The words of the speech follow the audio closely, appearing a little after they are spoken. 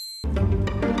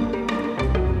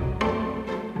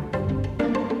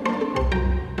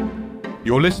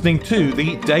You're listening to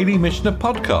the Daily Mishnah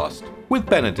Podcast with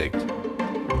Benedict.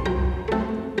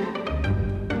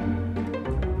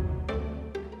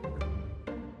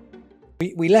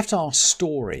 We left our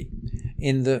story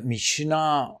in the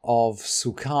Mishnah of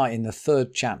Sukkah in the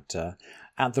third chapter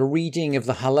at the reading of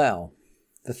the Hallel.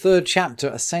 The third chapter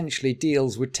essentially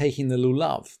deals with taking the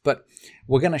lulav, but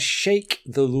we're going to shake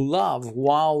the lulav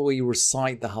while we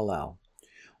recite the Hallel.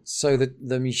 So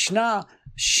the Mishnah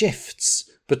shifts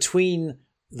between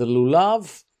the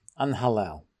lulav and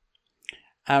Hallel.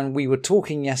 And we were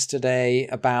talking yesterday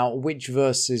about which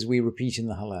verses we repeat in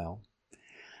the Hallel.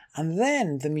 And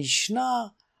then the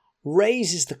Mishnah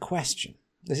raises the question.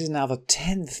 This is now the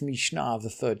 10th Mishnah of the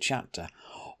third chapter.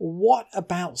 What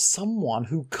about someone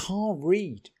who can't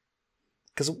read?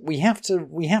 Because we have to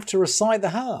recite the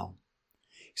Hallel.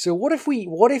 So what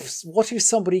if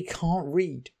somebody can't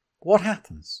read? What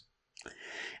happens?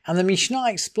 And the Mishnah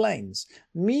explains,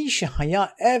 Mi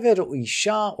shehaya eved o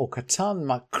isha o katan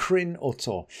makrin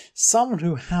oto. Someone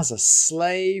who has a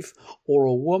slave or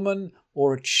a woman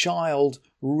or a child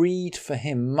read for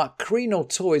him. Makrin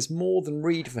oto is more than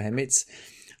read for him. It's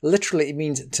literally, it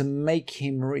means to make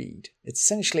him read.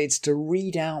 Essentially, it's to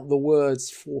read out the words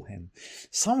for him.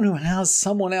 Someone who has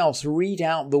someone else read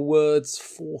out the words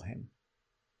for him.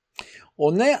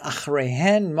 Oneh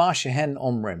achrehen ma shehen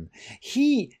omrim.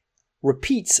 He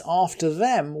repeats after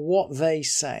them what they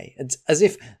say. It's as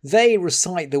if they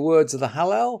recite the words of the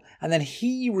Hallel, and then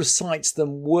he recites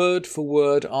them word for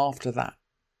word after that.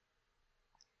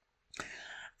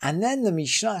 And then the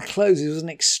Mishnah closes with an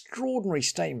extraordinary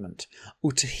statement.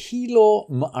 Utahilo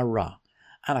ma'ara,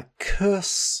 and a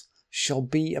curse shall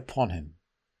be upon him.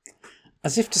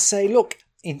 As if to say, look,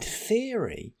 in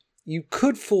theory, you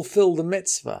could fulfill the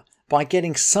mitzvah by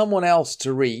getting someone else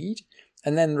to read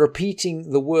and then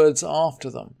repeating the words after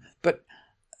them. But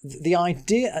the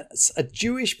idea, a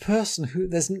Jewish person who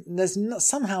there's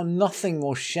somehow nothing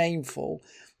more shameful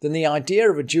than the idea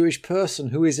of a Jewish person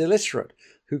who is illiterate,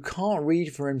 who can't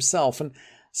read for himself. And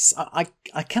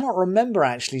I cannot remember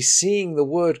actually seeing the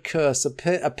word curse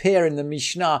appear in the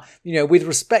Mishnah, with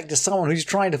respect to someone who's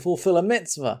trying to fulfill a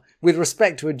mitzvah, with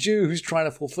respect to a Jew who's trying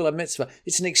to fulfill a mitzvah.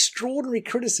 It's an extraordinary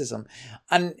criticism,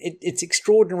 and it's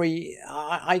extraordinary.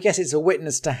 I guess it's a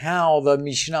witness to how the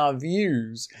Mishnah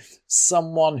views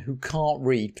someone who can't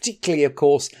read, particularly, of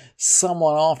course,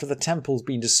 someone after the temple's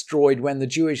been destroyed, when the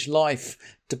Jewish life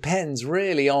depends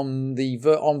really on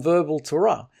verbal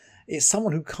Torah. It's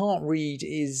someone who can't read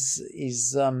is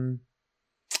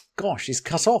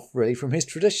cut off really from his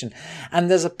tradition. And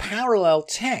there's a parallel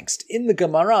text in the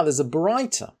Gemara. There's a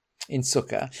Baraita in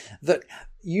Sukkah that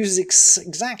uses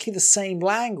exactly the same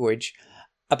language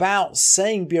about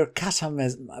saying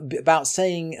about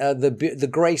saying the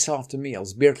grace after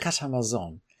meals, Birkat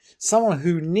HaMazon. Someone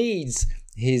who needs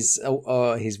his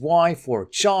wife or a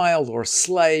child or a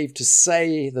slave to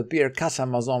say the Birkat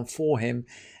HaMazon for him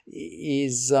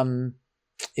is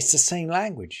it's the same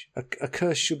language. A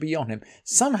curse should be on him.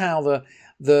 Somehow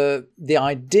the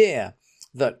idea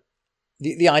that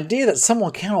the idea that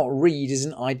someone cannot read is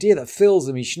an idea that fills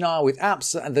the Mishnah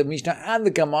and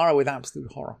the Gemara with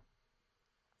absolute horror.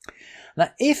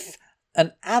 Now, if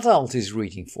an adult is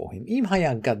reading for him,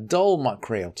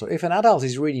 if an adult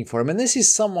is reading for him, and this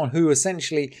is someone who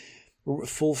essentially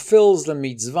fulfills the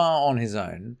mitzvah on his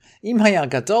own, if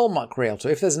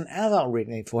there's an adult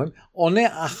reading for him, oneh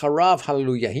acharav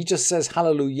hallelujah, he just says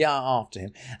hallelujah after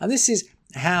him. And this is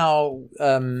how,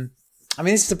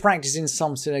 this is the practice in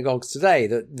some synagogues today,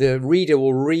 that the reader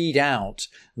will read out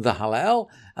the Hallel,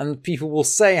 and people will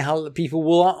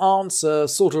answer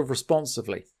sort of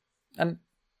responsively. And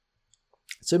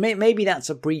so maybe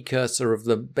that's a precursor of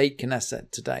the Beit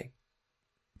Knesset today.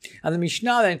 And the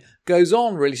Mishnah then goes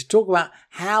on really to talk about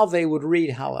how they would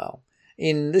read Hallel.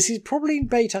 This is probably in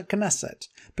Beit Knesset,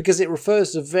 because it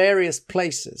refers to various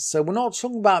places. So we're not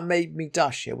talking about Beit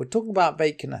Mikdash here, we're talking about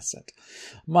Beit Knesset.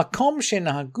 Makom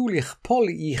shenahagu lichpol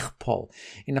yichpol.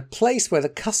 In a place where the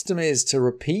custom is to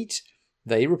repeat,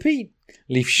 they repeat.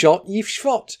 Lifshot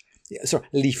yifshot.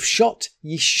 Lifshot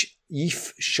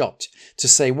yifshot. To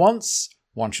say once,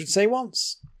 one should say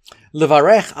once.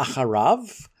 Levarech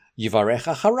acharav. Yivarech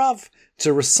acharav,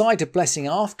 to recite a blessing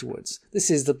afterwards.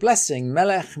 This is the blessing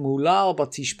Melech Mulal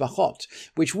Batishbachot,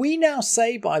 which we now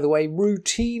say, by the way,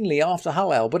 routinely after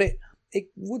Hallel, but it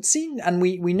would seem, and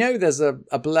we know there's a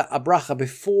bracha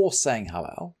before saying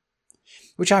Hallel,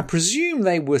 which I presume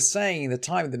they were saying at the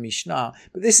time of the Mishnah,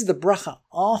 but this is the bracha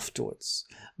afterwards.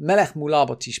 Melech Mulal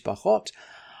Batishbachot.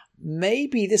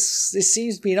 Maybe this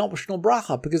seems to be an optional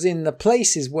bracha, because in the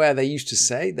places where they used to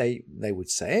say, they would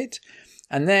say it.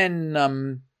 And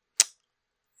then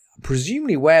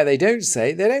presumably where they don't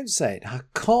say it.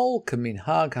 Hakol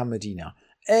kaminhag hamadina.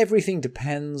 Everything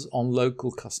depends on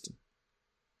local custom.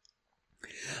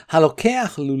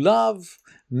 Halokeach lulav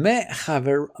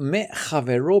me'chavero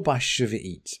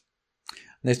b'shvi'it.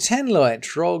 Noten lo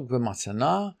etrog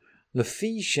b'matana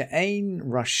lefi she'ein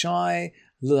rashai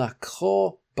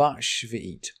l'lakcho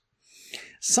b'shvi'it.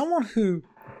 Someone who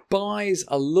buys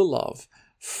a lulav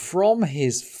from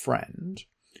his friend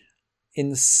in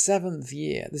the 7th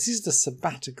year. This is the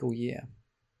sabbatical year.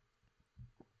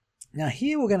 Now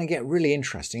here we're going to get really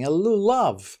interesting. A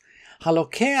lulav.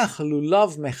 Halokeach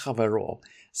lulav mechavero.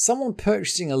 Someone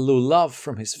purchasing a lulav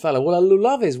from his fellow. Well, a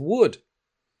lulav is wood.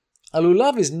 A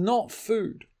lulav is not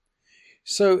food.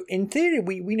 So in theory,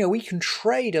 we can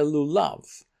trade a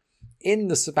lulav in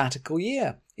the sabbatical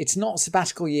year. It's not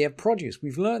sabbatical year produce.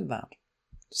 We've learned that.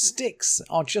 Sticks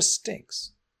are just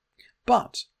sticks.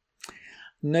 But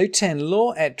noten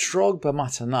lo etrog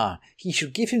b'matana. He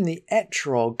should give him the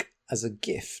etrog as a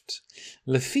gift.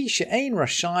 Lefi she'ein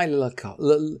rashai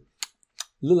l'lakcho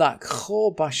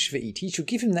b'shvi'it. He should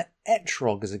give him the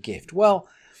etrog as a gift. Well,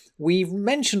 we've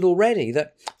mentioned already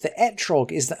that the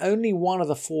etrog is the only one of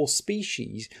the 4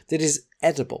 species that is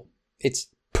edible. It's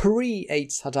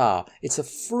pre-Eitz Hadar. It's a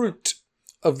fruit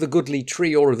of the goodly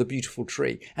tree or of the beautiful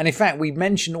tree. And in fact, we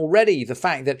mentioned already the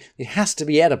fact that it has to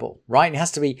be edible, right? It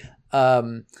has to be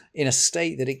in a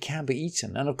state that it can be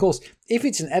eaten. And of course, if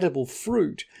it's an edible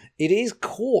fruit, it is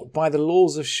caught by the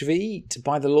laws of Shvi'it,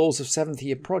 by the laws of 7th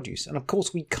year produce. And of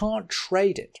course, we can't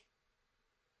trade it.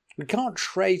 We can't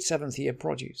trade 7th year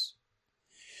produce.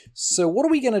 So what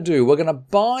are we going to do? We're going to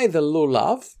buy the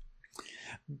lulav,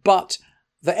 but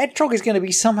the etrog is going to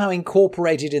be somehow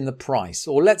incorporated in the price.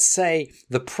 Or let's say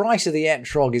the price of the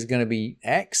etrog is going to be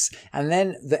X, and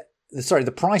then the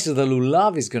price of the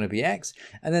lulav is going to be X,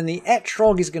 and then the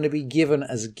etrog is going to be given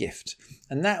as a gift.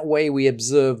 And that way we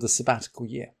observe the sabbatical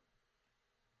year.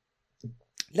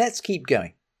 Let's keep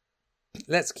going.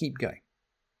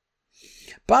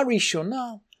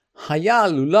 Barishona haya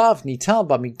lulav nital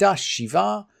b'mikdash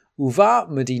shiva uva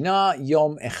medina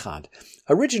yom echad.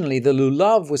 Originally, the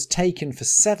lulav was taken for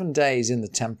 7 days in the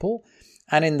temple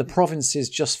and in the provinces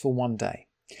just for 1 day.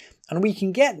 And we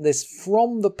can get this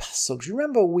from the pasuk.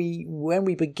 Remember, when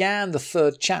we began the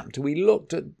 3rd chapter, we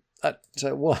looked at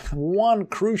one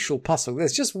crucial pasuk.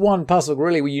 There's just one pasuk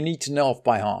really where you need to know off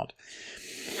by heart,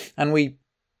 and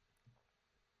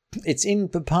it's in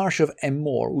the parsha of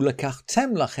Emor.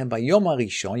 Ulekachtem lachem bayom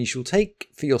harishon. You shall take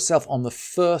for yourself on the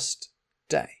 1st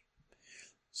day.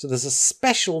 So there's a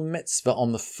special mitzvah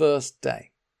on the 1st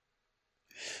day.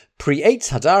 Pri-eitz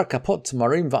hadar kapot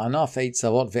tamarim va'anaf eitz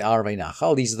avot ve'arvei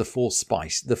nachal. These are the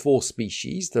 4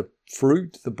 species, the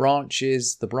fruit, the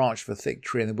branches, the branch of the thick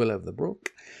tree, and the willow of the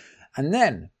brook. And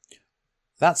then,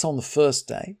 that's on the 1st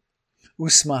day.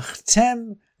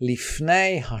 Usmachtem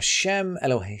lifnei Hashem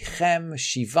Elohechem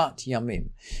shivat yamim.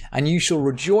 And you shall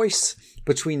rejoice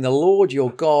between the Lord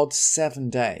your God 7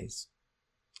 days.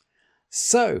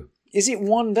 So, is it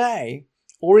 1 day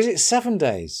or is it 7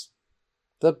 days?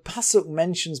 The pasuk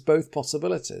mentions both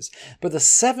possibilities, but the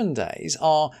 7 days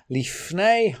are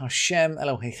lifnei Hashem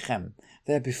Elohechem.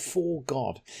 They're before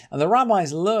God. And the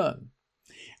rabbis learn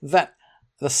that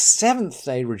the 7th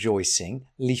day rejoicing,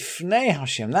 lifnei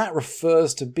Hashem, that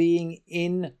refers to being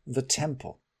in the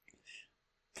temple.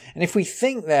 And if we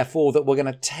think, therefore, that we're going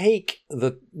to take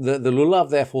the lulav,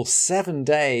 therefore, 7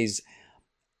 days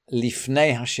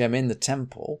lifnei Hashem in the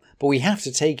temple, but we have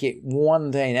to take it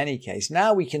 1 day in any case,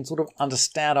 now we can sort of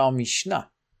understand our Mishnah.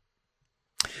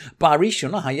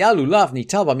 Originally,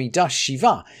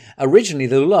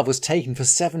 the lulav was taken for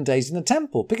 7 days in the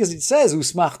temple, because it says,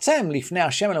 Usmachtem lifnei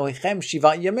Hashem Elohechem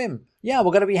shivat yamim. Yeah,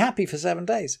 we're going to be happy for 7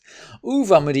 days.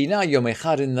 Uva medina yom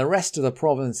echad, in the rest of the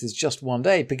province is just 1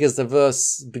 day, because the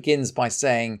verse begins by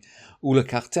saying,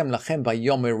 Ulekachtem lachem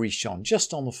bayom rishon,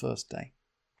 just on the 1st day.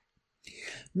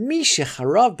 Mi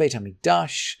shecharav Beit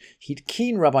HaMikdash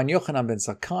hitkin Rabban Yochanan ben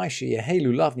Zakkai sheyehei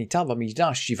lulav nital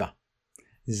b'mikdash shiva.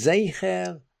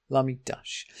 Zeicher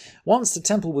lamikdash. Once the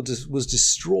temple was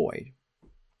destroyed,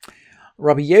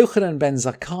 Rabbi Yochanan ben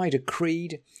Zakkai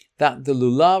decreed that the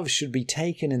lulav should be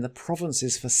taken in the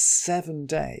provinces for 7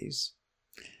 days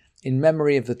in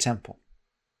memory of the temple.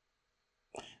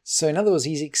 So in other words,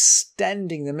 he's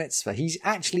extending the mitzvah. He's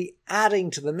actually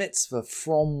adding to the mitzvah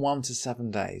from 1 to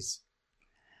 7 days.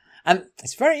 And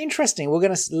it's very interesting. We're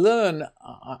going to learn,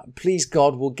 please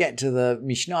God, we'll get to the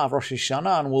Mishnah of Rosh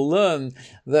Hashanah, and we'll learn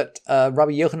that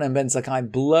Rabbi Yochanan ben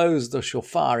Zakkai blows the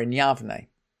shofar in Yavne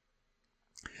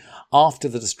after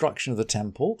the destruction of the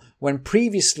temple, when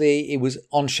previously it was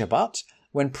on Shabbat,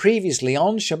 when previously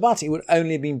on Shabbat it would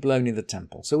only have been blown in the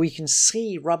temple. So we can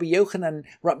see Rabbi Yochanan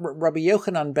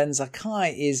ben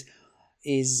Zakkai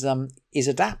is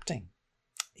adapting.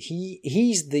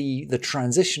 He's the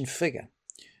transition figure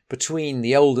between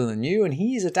the old and the new, and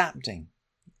he's adapting.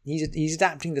 He's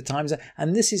adapting the times,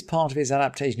 and this is part of his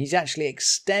adaptation. He's actually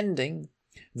extending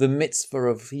the mitzvah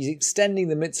of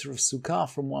Sukkah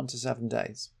from 1 to 7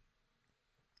 days.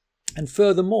 And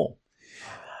furthermore,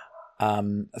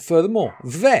 Yom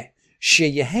Hanef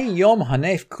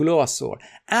Kulo Asur,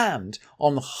 and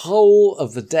on the whole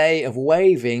of the day of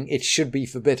waving, it should be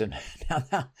forbidden.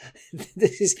 Now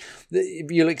this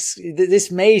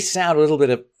may sound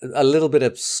a little bit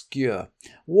obscure.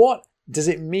 What does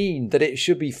it mean that it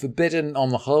should be forbidden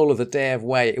on the whole of the day of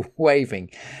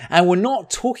waving? And we're not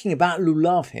talking about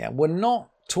lulav here. We're not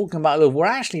talking about lulav. We're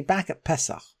actually back at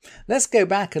Pesach. Let's go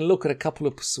back and look at a couple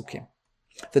of pasukim.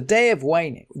 The day of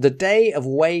waving.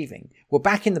 We're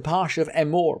back in the parsha of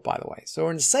Emor, by the way. So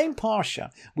we're in the same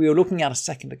parsha we were looking at a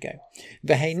second ago.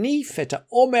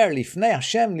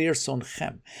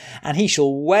 And he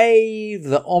shall wave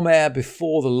the Omer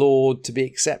before the Lord to be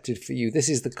accepted for you. This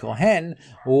is the Kohen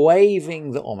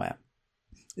waving the Omer.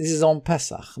 This is on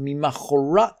Pesach.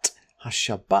 Mimachorat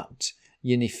HaShabbat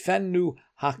Yenifenu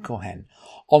HaKohen.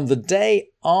 On the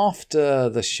day after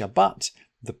the Shabbat,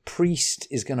 the priest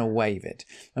is going to wave it.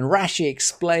 And Rashi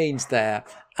explains there,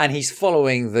 and he's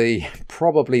following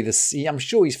I'm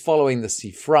sure he's following the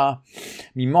Sifra.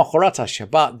 Mimocharat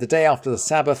HaShabbat, the day after the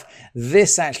Sabbath.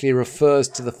 This actually refers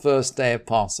to the first day of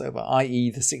Passover, i.e.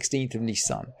 the 16th of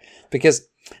Nisan. Because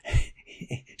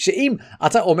She'im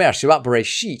Ata Omer Shabbat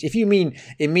Bereshit, if you mean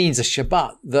it means a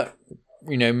Shabbat that,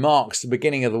 marks the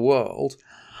beginning of the world,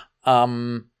 how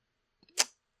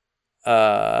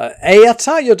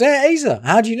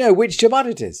do you know which Shabbat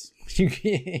it is?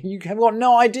 You have got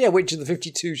no idea which of the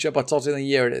 52 Shabbatot in the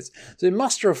year it is. So it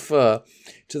must refer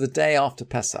to the day after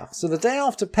Pesach. So the day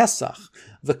after Pesach,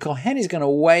 the Kohen is going to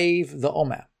wave the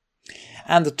Omer.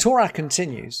 And the Torah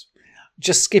continues,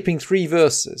 just skipping 3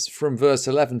 verses from verse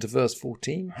 11 to verse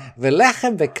 14.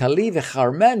 Velechem vekali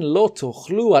vecharmen lo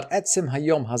tochlu ad etzem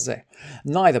hayom hazeh.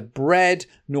 Neither bread,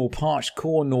 nor parched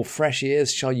corn, nor fresh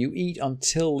ears shall you eat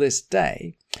until this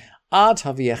day. Ad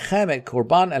haviechem et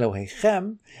korban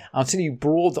Elohechem, until you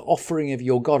brought the offering of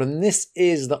your God. And this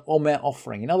is the Omer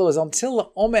offering. In other words, until the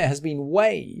Omer has been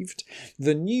waved,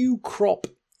 the new crop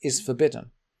is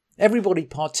forbidden. Everybody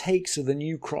partakes of the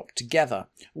new crop together,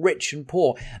 rich and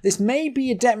poor. This may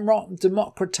be a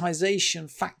democratization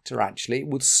factor, actually. It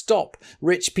would stop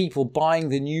rich people buying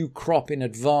the new crop in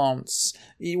advance.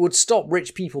 It would stop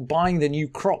rich people buying the new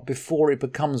crop before it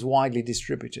becomes widely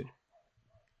distributed.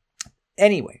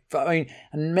 Anyway,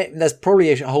 and there's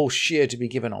probably a whole shiur to be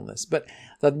given on this, but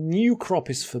the new crop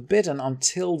is forbidden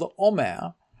until the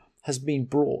Omer has been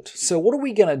brought. So what are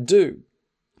we going to do?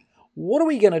 What are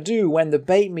we going to do when the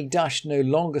Beit Mikdash no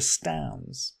longer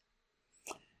stands?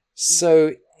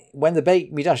 So when the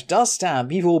Beit Mikdash does stand,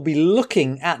 people will be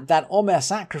looking at that Omer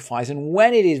sacrifice, and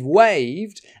when it is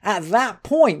waved,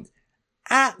 exactly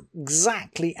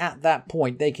at that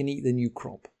point, they can eat the new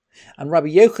crop. And Rabbi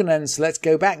Yochanan, so let's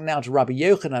go back now to Rabbi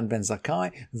Yochanan ben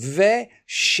Zakkai.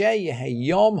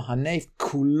 Yom hanef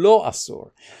kulo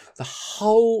asur. The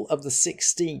whole of the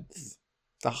 16th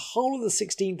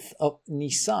of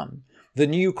Nisan, the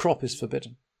new crop is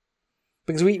forbidden.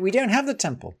 Because we don't have the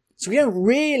temple. So we don't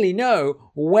really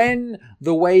know when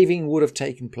the waving would have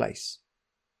taken place.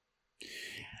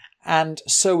 And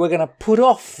so we're going to put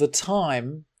off the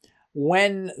time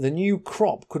when the new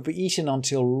crop could be eaten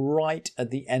until right at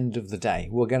the end of the day.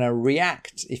 We're going to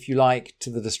react, if you like, to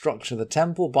the destruction of the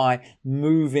temple by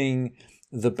moving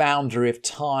the boundary of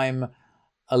time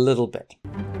a little bit.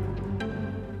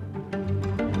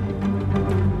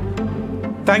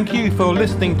 Thank you for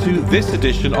listening to this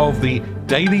edition of the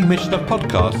Daily Mishnah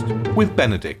Podcast with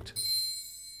Benedict.